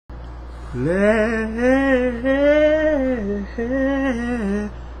Let's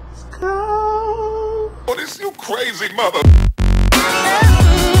go. Oh, this you crazy mother.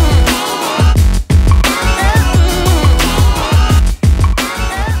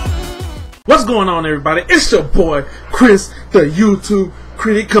 What's going on, everybody? It's your boy Chris, the YouTube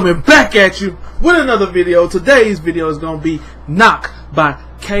Critic, coming back at you with another video. Today's video is gonna be Knock by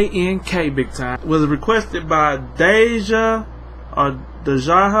KNK Big Time. It was requested by Deja or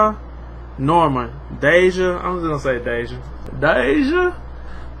Dejaha Norman. Deja, I'm just gonna say Deja.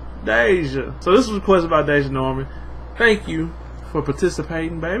 Deja. So this was requested by Deja Norman. Thank you for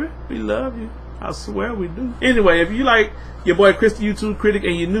participating, baby. We love you. I swear we do. Anyway, if you like your boy Chris, the YouTube Critic,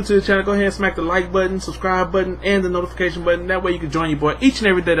 and you're new to the channel, go ahead and smack the like button, subscribe button, and the notification button. That way you can join your boy each and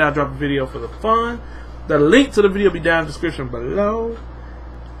every day that I drop a video for the fun. The link to the video will be down in the description below.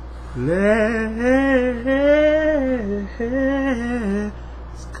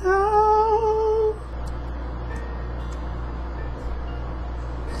 Let's go.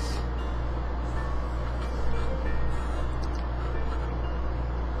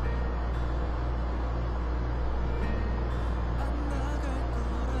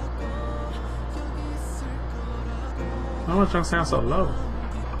 Why am I trying to sound so low?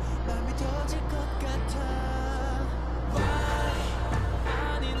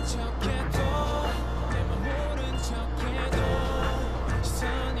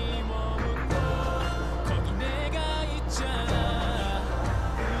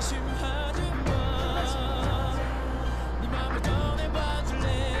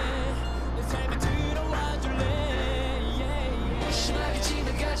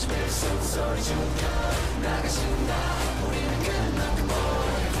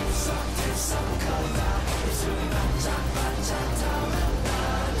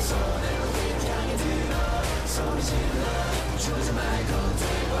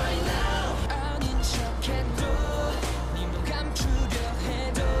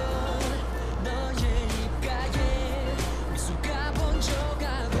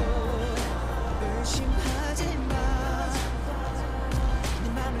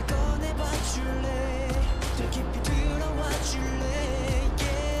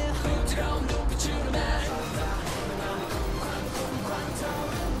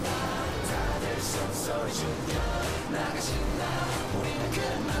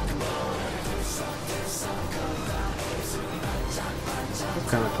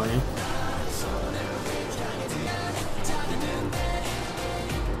 Kind of clean.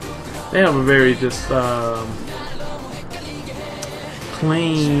 They have a very just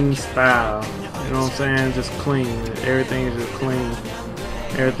clean style. You know what I'm saying? Just clean. Everything is just clean.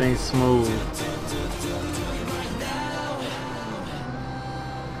 Everything's smooth.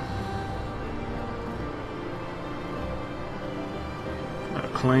 A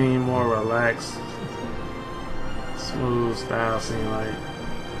clean, more relaxed, smooth style seem like.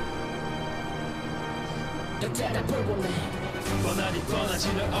 Still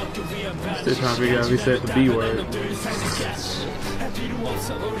trying to figure out if he said the B word.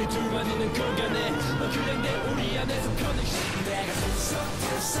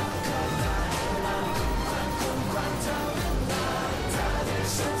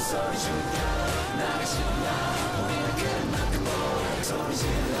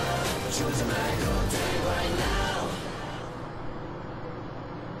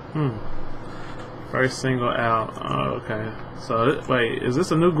 First single out. Oh, okay. So wait, is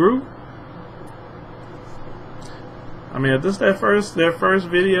this a new group? I mean, if this their first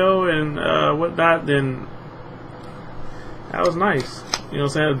video and whatnot, then that was nice. You know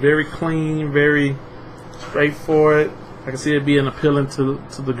what I'm saying? Very clean, very straightforward. I can see it being appealing to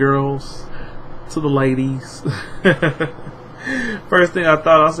the girls, to the ladies. First thing I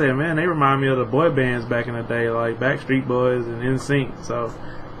thought, I said, man, they remind me of the boy bands back in the day, like Backstreet Boys and NSYNC. So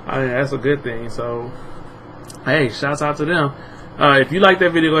I mean, that's a good thing. So hey, shouts out to them. If you like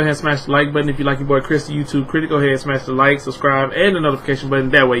that video, go ahead and smash the like button. If you like your boy Chris, the YouTube Critic, go ahead and smash the like, subscribe, and the notification button.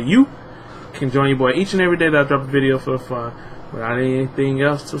 That way you can join your boy each and every day that I drop a video for fun. Without anything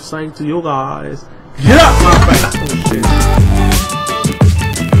else to say to you guys, get up my face. Oh, shit.